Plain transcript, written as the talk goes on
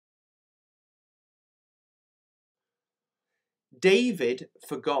David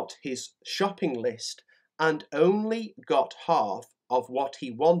forgot his shopping list and only got half of what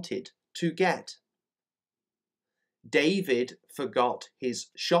he wanted to get. David forgot his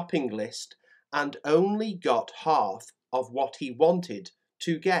shopping list and only got half of what he wanted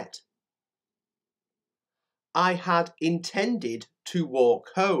to get. I had intended to walk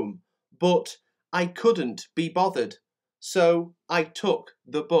home, but I couldn't be bothered, so I took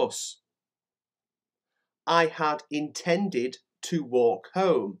the bus. I had intended to walk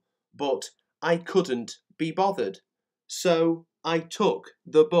home, but I couldn't be bothered, so I took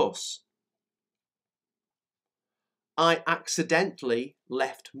the bus. I accidentally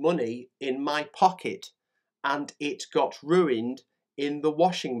left money in my pocket and it got ruined in the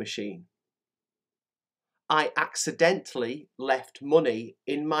washing machine. I accidentally left money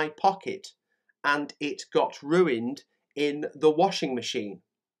in my pocket and it got ruined in the washing machine.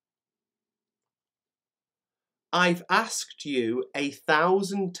 I've asked you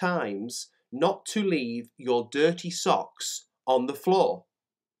 1,000 times not to leave your dirty socks on the floor.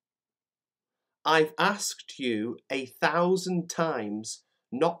 I've asked you 1,000 times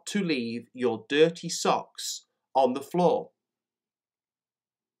not to leave your dirty socks on the floor.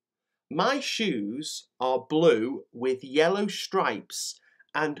 My shoes are blue with yellow stripes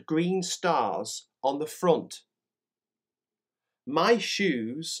and green stars on the front. My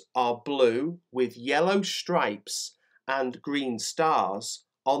shoes are blue with yellow stripes and green stars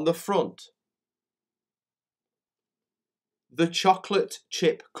on the front. The chocolate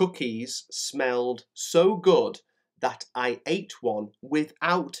chip cookies smelled so good that I ate one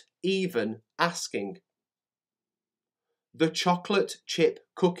without even asking. The chocolate chip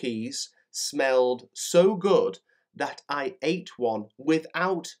cookies smelled so good that I ate one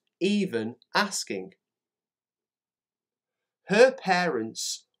without even asking. Her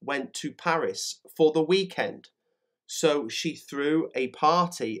parents went to Paris for the weekend, so she threw a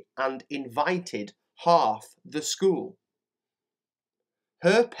party and invited half the school.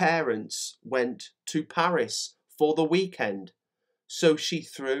 Her parents went to Paris for the weekend, so she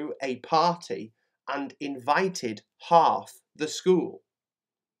threw a party and invited half the school.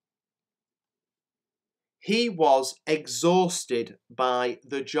 He was exhausted by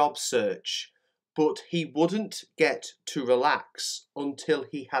the job search, but he wouldn't get to relax until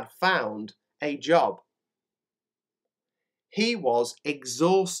he had found a job. He was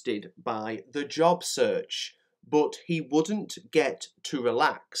exhausted by the job search, but he wouldn't get to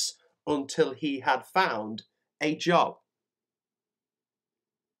relax until he had found a job.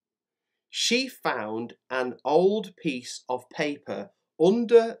 She found an old piece of paper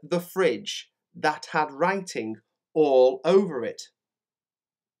under the fridge that had writing all over it.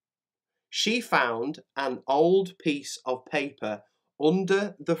 She found an old piece of paper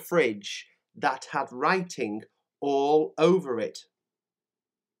under the fridge that had writing all over it.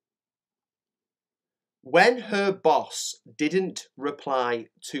 When her boss didn't reply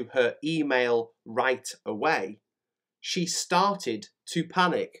to her email right away, she started to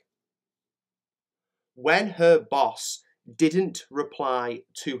panic. When her boss didn't reply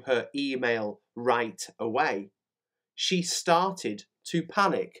to her email right away, she started to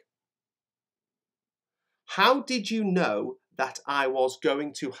panic. How did you know that I was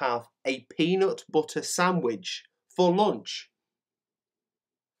going to have a peanut butter sandwich for lunch?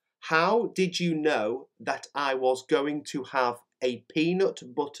 How did you know that I was going to have a peanut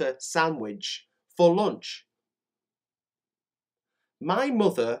butter sandwich for lunch? My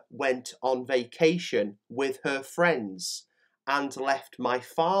mother went on vacation with her friends and left my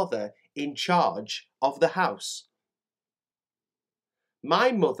father in charge of the house.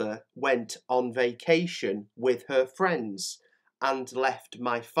 My mother went on vacation with her friends and left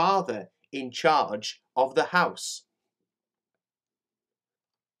my father in charge of the house.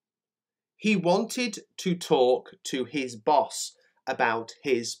 He wanted to talk to his boss about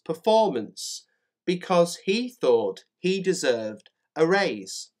his performance because he thought he deserved a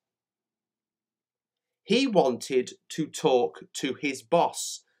raise. He wanted to talk to his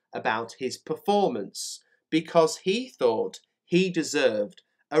boss about his performance because he thought he deserved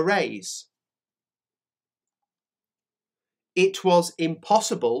a raise. It was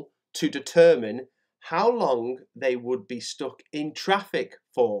impossible to determine how long they would be stuck in traffic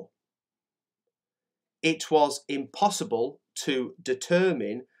for. It was impossible to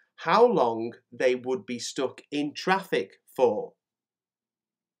determine how long they would be stuck in traffic for.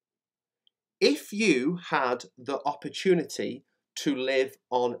 If you had the opportunity to live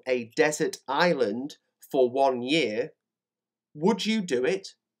on a desert island for 1 year, would you do it?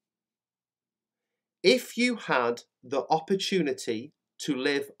 If you had the opportunity to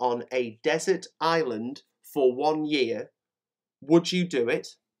live on a desert island for 1 year, Would you do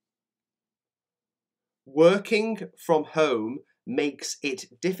it? Working from home makes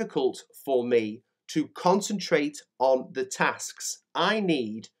it difficult for me to concentrate on the tasks I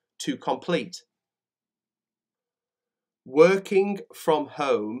need to complete. Working from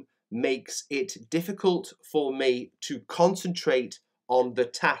home makes it difficult for me to concentrate on the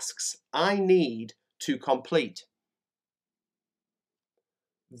tasks I need to complete.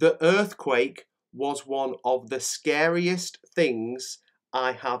 The earthquake was one of the scariest things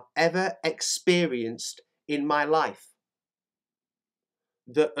I have ever experienced in my life.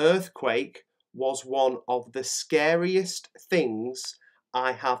 The earthquake was one of the scariest things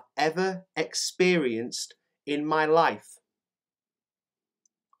I have ever experienced in my life.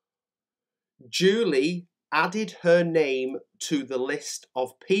 Julie added her name to the list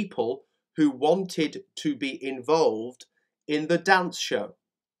of people who wanted to be involved in the dance show.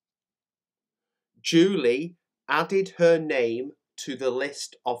 Julie added her name to the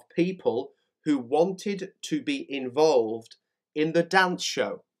list of people who wanted to be involved in the dance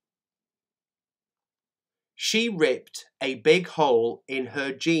show. She ripped a big hole in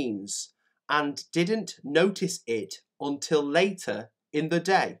her jeans and didn't notice it until later in the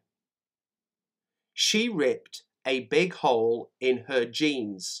day. She ripped a big hole in her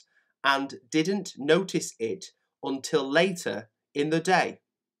jeans and didn't notice it until later in the day.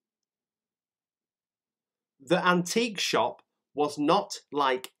 The antique shop was not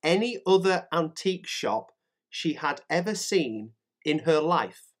like any other antique shop she had ever seen in her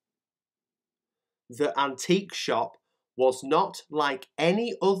life. The antique shop was not like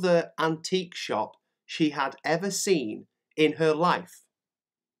any other antique shop she had ever seen in her life.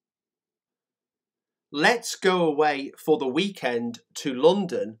 Let's go away for the weekend to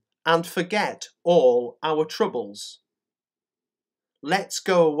London and forget all our troubles. Let's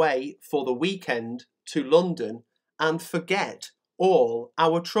go away for the weekend to London and forget all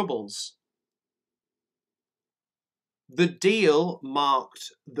our troubles. The deal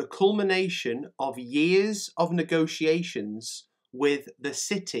marked the culmination of years of negotiations with the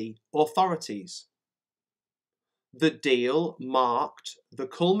city authorities. The deal marked the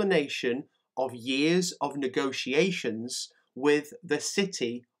culmination of years of negotiations with the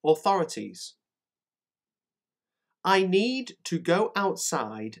city authorities. I need to go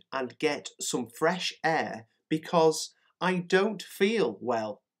outside and get some fresh air because I don't feel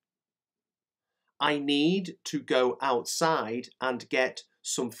well. I need to go outside and get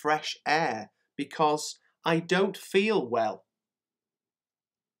some fresh air because I don't feel well.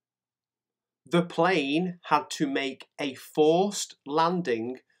 The plane had to make a forced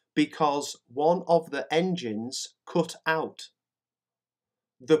landing because one of the engines cut out.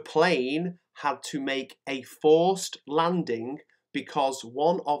 The plane had to make a forced landing because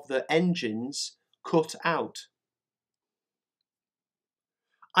one of the engines cut out.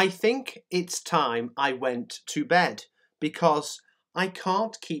 I think it's time I went to bed because I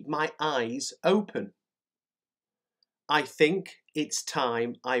can't keep my eyes open. I think it's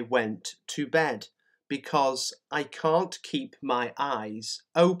time I went to bed because I can't keep my eyes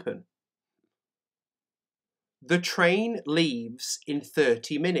open. The train leaves in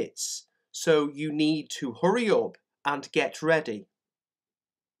 30 minutes, so you need to hurry up and get ready.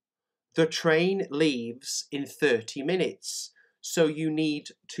 The train leaves in 30 minutes, so you need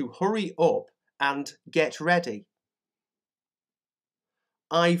to hurry up and get ready.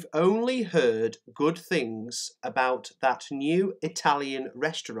 I've only heard good things about that new Italian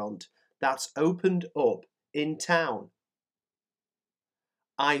restaurant that's opened up in town.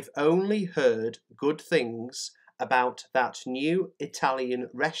 I've only heard good things about that new Italian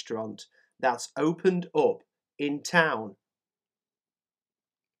restaurant that's opened up in town.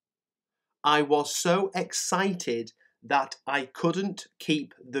 I was so excited that I couldn't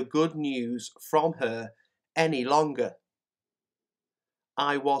keep the good news from her any longer.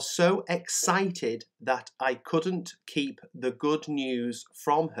 I was so excited that I couldn't keep the good news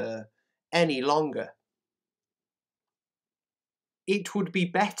from her any longer. It would be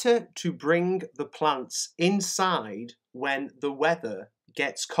better to bring the plants inside when the weather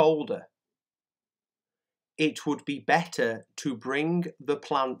gets colder. It would be better to bring the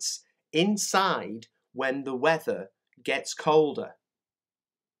plants inside when the weather gets colder.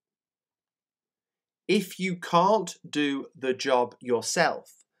 If you can't do the job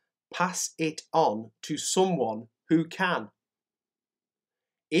yourself, pass it on to someone who can.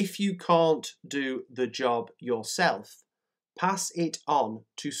 If you can't do the job yourself, pass it on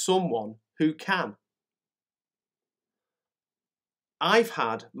to someone who can. I've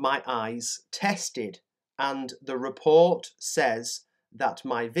had my eyes tested and the report says that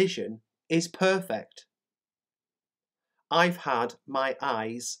my vision is perfect. I've had my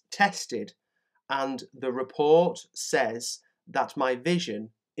eyes tested and the report says that my vision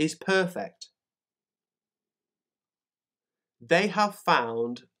is perfect. They have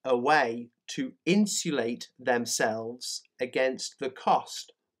found a way to insulate themselves against the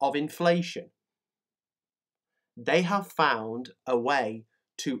cost of inflation. They have found a way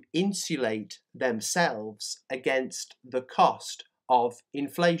to insulate themselves against the cost of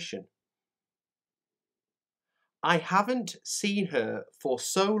inflation. I haven't seen her for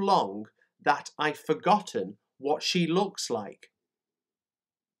so long that I've forgotten what she looks like.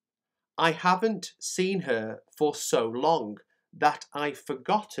 I haven't seen her for so long that I've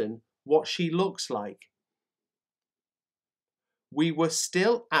forgotten what she looks like. We were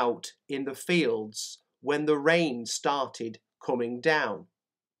still out in the fields when the rain started coming down.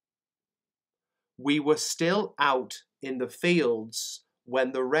 We were still out in the fields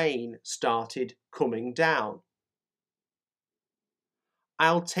when the rain started coming down.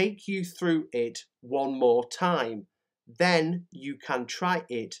 I'll take you through it one more time, then you can try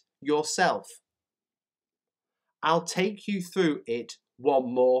it yourself. I'll take you through it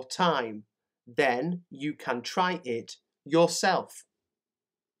one more time, then you can try it yourself.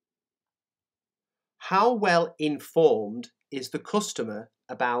 How well informed is the customer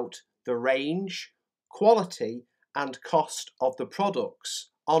about the range, quality, and cost of the products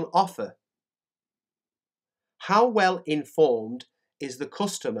on offer? How well informed is the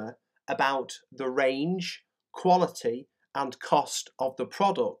customer about the range, quality, and cost of the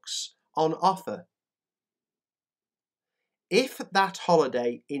products on offer? If that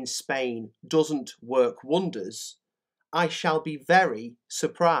holiday in Spain doesn't work wonders, I shall be very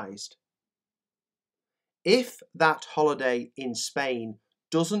surprised. If that holiday in Spain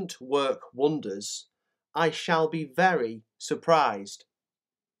doesn't work wonders, I shall be very surprised.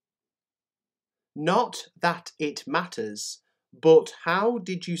 Not that it matters, but how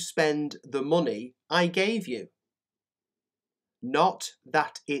did you spend the money I gave you? Not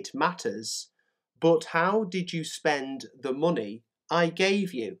that it matters, but how did you spend the money I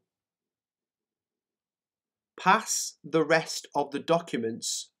gave you? Pass the rest of the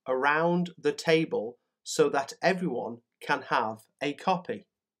documents around the table so that everyone can have a copy.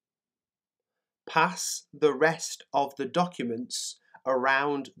 Pass the rest of the documents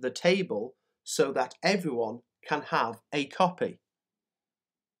around the table so that everyone can have a copy.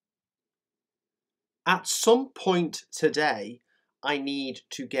 At some point today, I need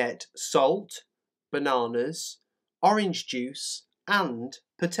to get salt, bananas, orange juice, and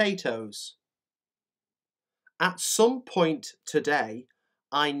potatoes. At some point today,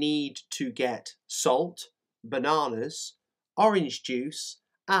 I need to get salt, bananas, orange juice,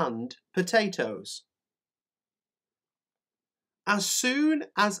 and potatoes. As soon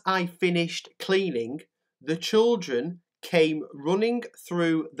as I finished cleaning, the children came running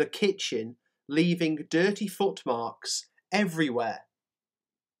through the kitchen, leaving dirty footmarks everywhere.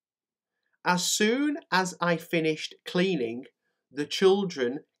 As soon as I finished cleaning, the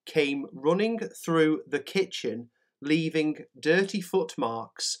children came running through the kitchen, leaving dirty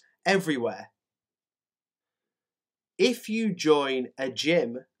footmarks everywhere. If you join a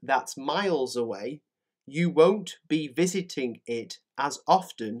gym that's miles away, you won't be visiting it as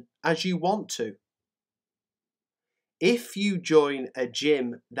often as you want to. If you join a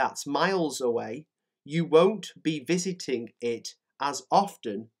gym that's miles away, you won't be visiting it as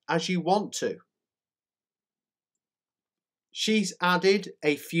often as you want to. She's added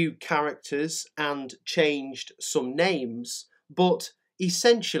a few characters and changed some names, but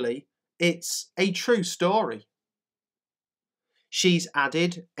essentially it's a true story. She's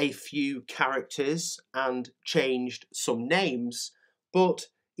added a few characters and changed some names, but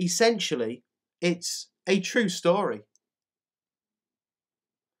essentially it's a true story.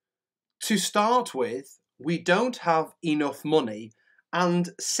 To start with, we don't have enough money, and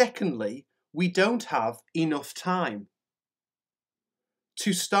secondly, we don't have enough time.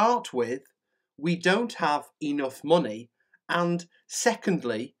 To start with, we don't have enough money, and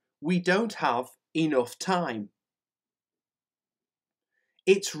secondly, we don't have enough time.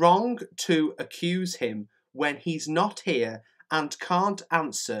 It's wrong to accuse him when he's not here and can't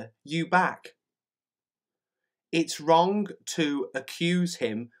answer you back. It's wrong to accuse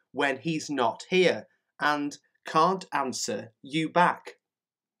him when he's not here and can't answer you back.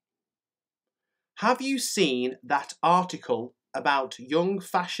 Have you seen that article about young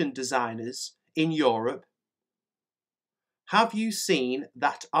fashion designers in Europe? Have you seen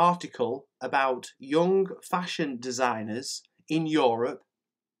that article about young fashion designers in Europe?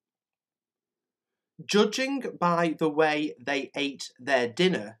 Judging by the way they ate their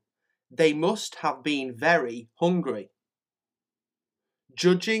dinner, they must have been very hungry.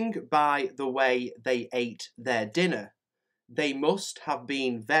 Judging by the way they ate their dinner, they must have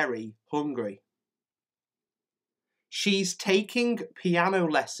been very hungry. She's taking piano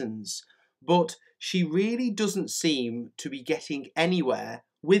lessons, but she really doesn't seem to be getting anywhere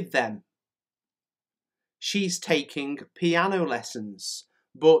with them. She's taking piano lessons,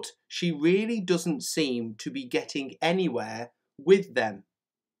 but she really doesn't seem to be getting anywhere with them.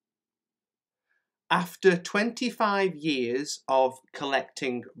 After 25 years of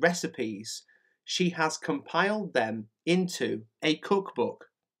collecting recipes, she has compiled them into a cookbook.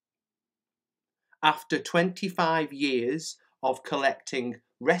 After 25 years of collecting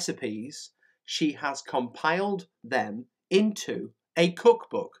recipes, she has compiled them into a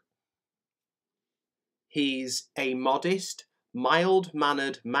cookbook. He's a modest,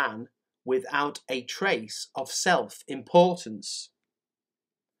 mild-mannered man without a trace of self-importance.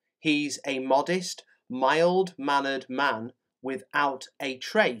 He's a modest, mild-mannered man without a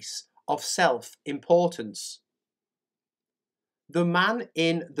trace of self-importance. The man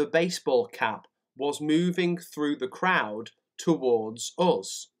in the baseball cap was moving through the crowd towards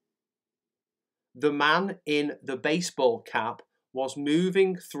us. The man in the baseball cap was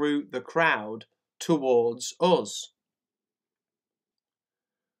moving through the crowd towards us.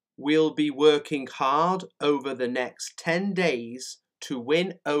 We'll be working hard over the next 10 days to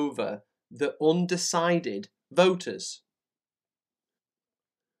win over the undecided voters.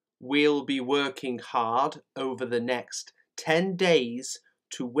 We'll be working hard over the next 10 days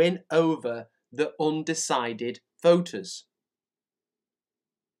to win over the undecided voters.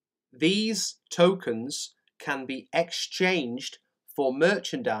 These tokens can be exchanged for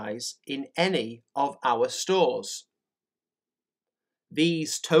merchandise in any of our stores.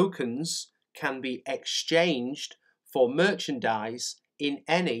 These tokens can be exchanged for merchandise in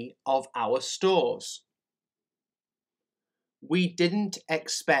any of our stores. We didn't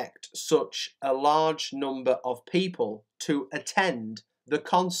expect such a large number of people to attend the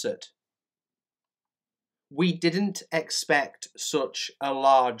concert. We didn't expect such a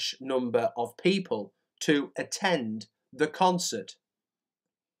large number of people to attend the concert.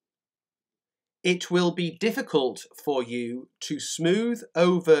 It will be difficult for you to smooth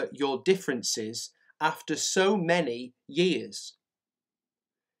over your differences after so many years.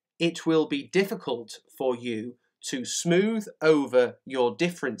 It will be difficult for you to smooth over your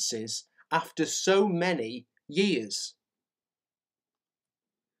differences after so many years.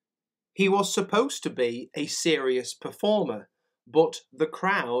 He was supposed to be a serious performer, but the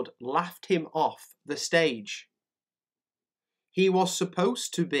crowd laughed him off the stage. He was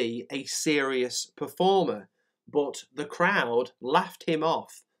supposed to be a serious performer, but the crowd laughed him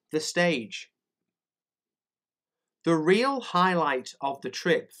off the stage. The real highlight of the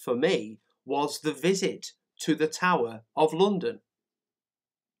trip for me was the visit to the Tower of London.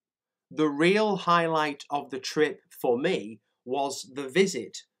 The real highlight of the trip for me was the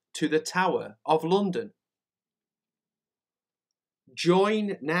visit to the Tower of London.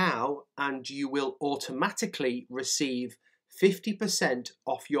 Join now and you will automatically receive 50%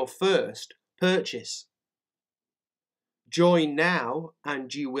 off your first purchase. Join now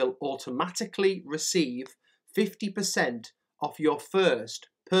and you will automatically receive 50% off your first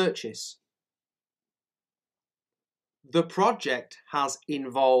purchase. The project has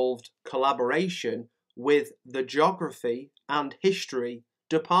involved collaboration with the geography and history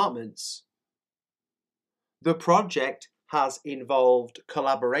departments. The project has involved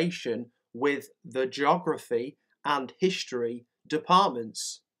collaboration with the geography and history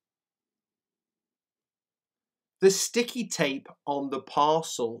departments. The sticky tape on the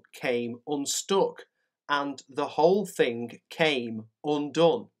parcel came unstuck and the whole thing came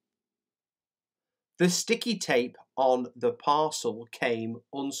undone. The sticky tape on the parcel came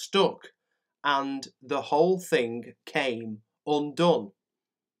unstuck and the whole thing came undone.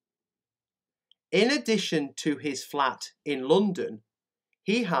 In addition to his flat in London,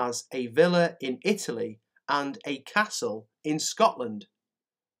 he has a villa in Italy and a castle in Scotland.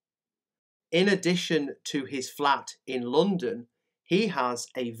 In addition to his flat in London, he has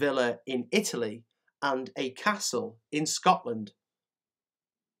a villa in Italy and a castle in Scotland.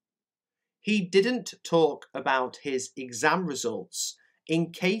 He didn't talk about his exam results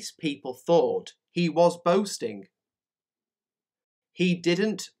in case people thought he was boasting. He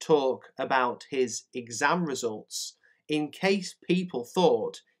didn't talk about his exam results in case people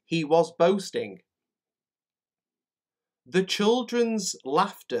thought he was boasting. The children's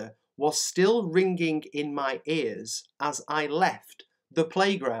laughter was still ringing in my ears as I left the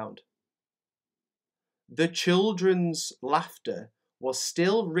playground. The children's laughter was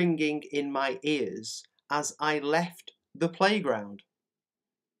still ringing in my ears as I left the playground.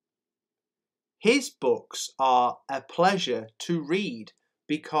 His books are a pleasure to read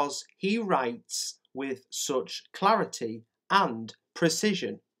because he writes with such clarity and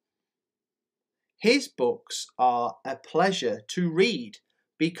precision. His books are a pleasure to read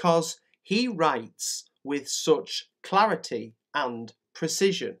because he writes with such clarity and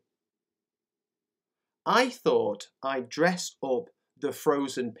precision. I thought I'd dress up the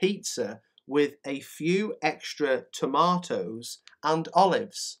frozen pizza with a few extra tomatoes and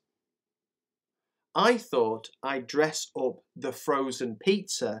olives. I thought I'd dress up the frozen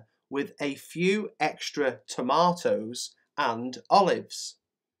pizza with a few extra tomatoes and olives.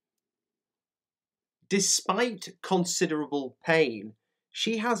 Despite considerable pain,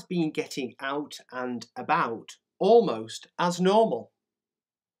 she has been getting out and about almost as normal.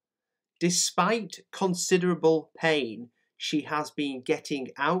 Despite considerable pain, she has been getting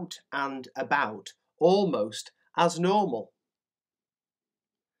out and about almost as normal.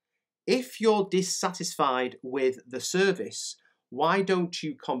 If you're dissatisfied with the service, why don't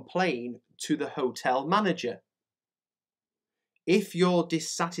you complain to the hotel manager? If you're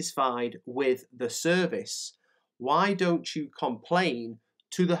dissatisfied with the service, why don't you complain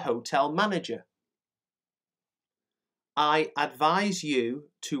to the hotel manager? I advise you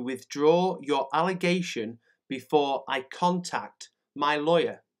to withdraw your allegation before I contact my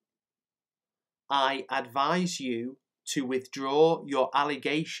lawyer. I advise you to withdraw your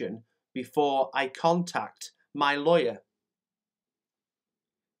allegation before I contact my lawyer.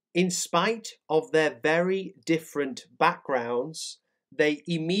 In spite of their very different backgrounds, they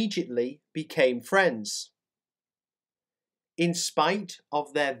immediately became friends. In spite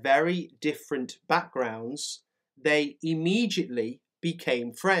of their very different backgrounds, they immediately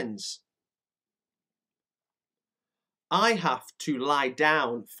became friends. I have to lie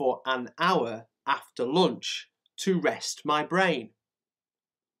down for an hour after lunch to rest my brain.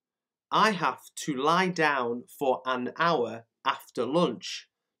 I have to lie down for an hour after lunch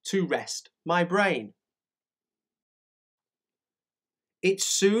to rest my brain. It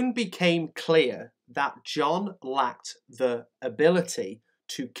soon became clear that John lacked the ability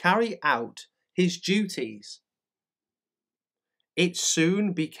to carry out his duties. It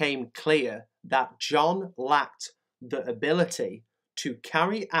soon became clear that John lacked the ability to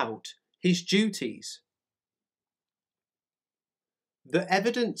carry out his duties. The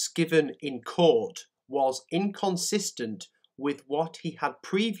evidence given in court was inconsistent with what he had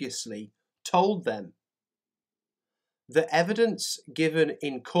previously told them. The evidence given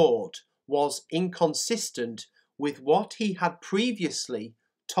in court was inconsistent with what he had previously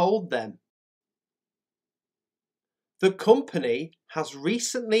told them. The company has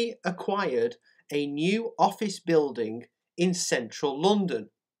recently acquired a new office building in central London.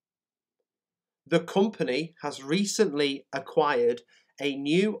 The company has recently acquired a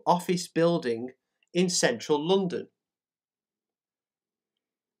new office building in central London.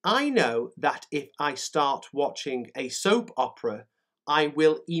 I know that if I start watching a soap opera, I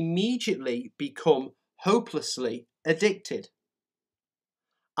will immediately become hopelessly addicted.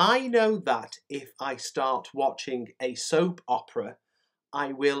 I know that if I start watching a soap opera,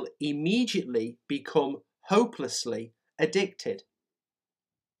 I will immediately become hopelessly addicted.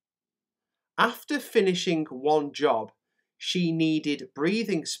 After finishing one job, she needed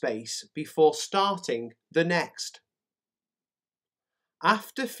breathing space before starting the next.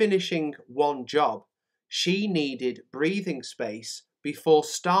 After finishing one job, she needed breathing space before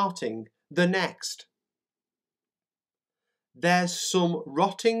starting the next. There's some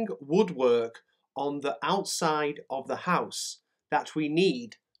rotting woodwork on the outside of the house that we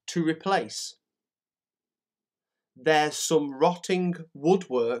need to replace. There's some rotting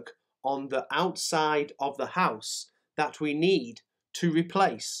woodwork on the outside of the house that we need to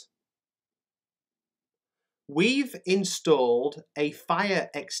replace. We've installed a fire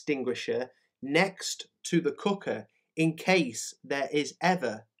extinguisher next to the cooker in case there is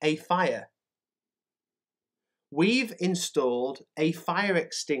ever a fire. We've installed a fire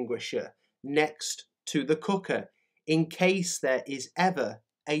extinguisher next to the cooker in case there is ever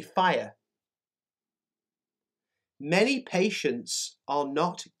a fire. Many patients are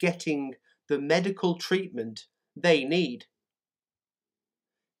not getting the medical treatment they need.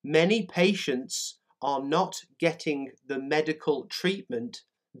 Many patients are not getting the medical treatment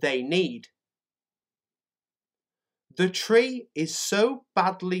they need. The tree is so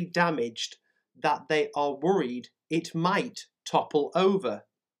badly damaged that they are worried it might topple over.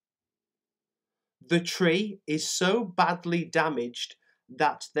 The tree is so badly damaged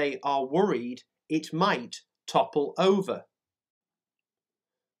that they are worried it might topple over.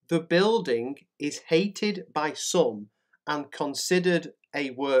 The building is hated by some and considered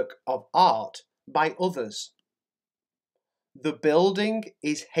a work of art by others. The building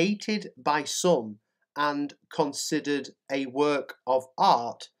is hated by some and considered a work of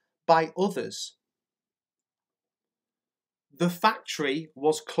art by others. The factory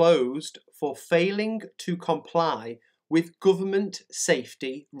was closed for failing to comply with government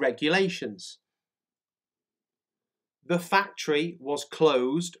safety regulations. The factory was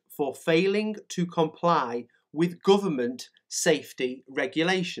closed for failing to comply with government safety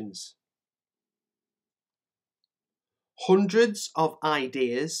regulations. Hundreds of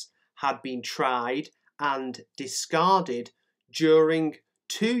ideas had been tried and discarded during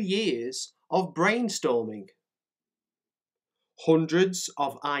 2 years of brainstorming. Hundreds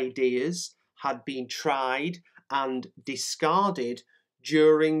of ideas had been tried and discarded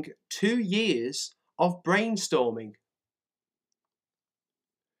during 2 years of brainstorming.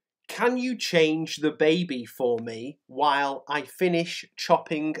 Can you change the baby for me while I finish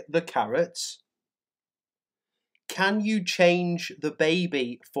chopping the carrots? Can you change the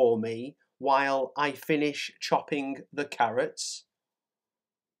baby for me while I finish chopping the carrots?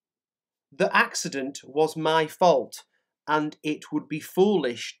 The accident was my fault, and it would be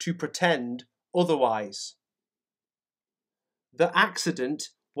foolish to pretend otherwise. The accident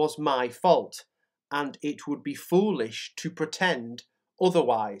was my fault, and it would be foolish to pretend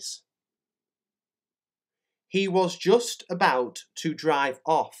otherwise. He was just about to drive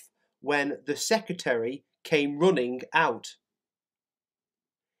off when the secretary came running out.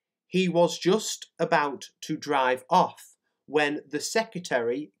 He was just about to drive off when the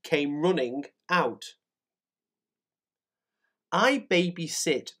secretary came running out. I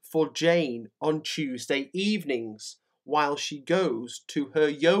babysit for Jane on Tuesday evenings while she goes to her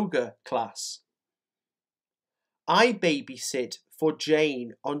yoga class. I babysit for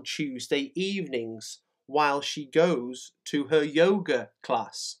Jane on Tuesday evenings while she goes to her yoga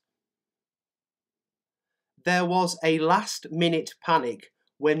class. There was a last-minute panic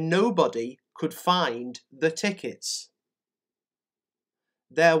when nobody could find the tickets.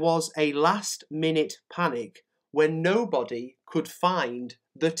 There was a last-minute panic when nobody could find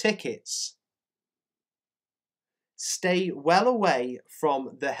the tickets. Stay well away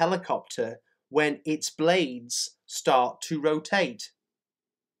from the helicopter when its blades start to rotate.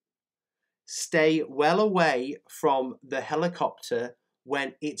 Stay well away from the helicopter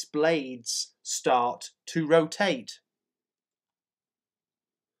when its blades start to rotate.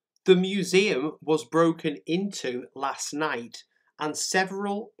 The museum was broken into last night and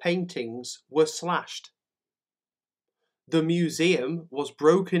several paintings were slashed. The museum was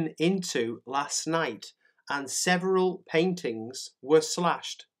broken into last night and several paintings were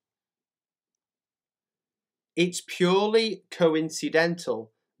slashed. It's purely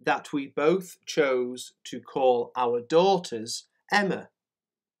coincidental that we both chose to call our daughters Emma.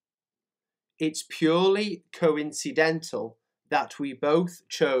 It's purely coincidental that we both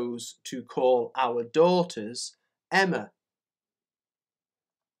chose to call our daughters Emma.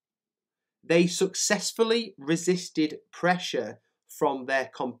 They successfully resisted pressure from their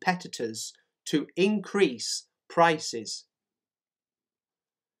competitors to increase prices.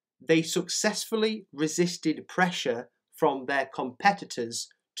 They successfully resisted pressure from their competitors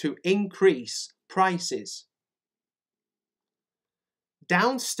to increase prices.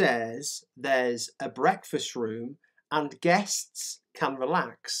 Downstairs, there's a breakfast room and guests can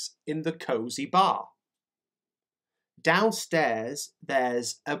relax in the cozy bar. Downstairs,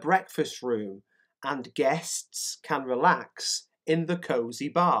 there's a breakfast room and guests can relax in the cozy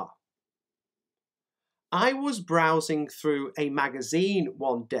bar. I was browsing through a magazine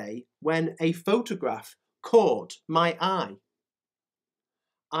one day when a photograph caught my eye.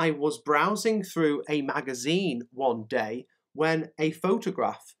 I was browsing through a magazine one day when a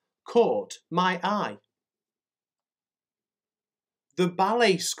photograph caught my eye. The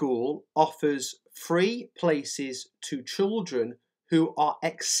ballet school offers free places to children who are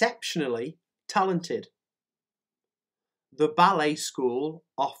exceptionally talented. The ballet school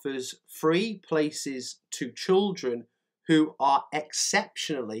offers free places to children who are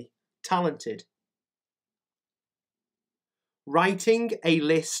exceptionally talented. Writing a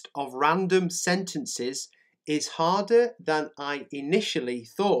list of random sentences is harder than I initially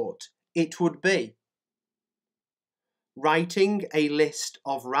thought it would be. Writing a list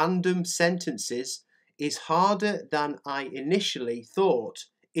of random sentences is harder than I initially thought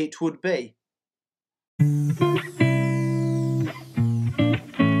it would be.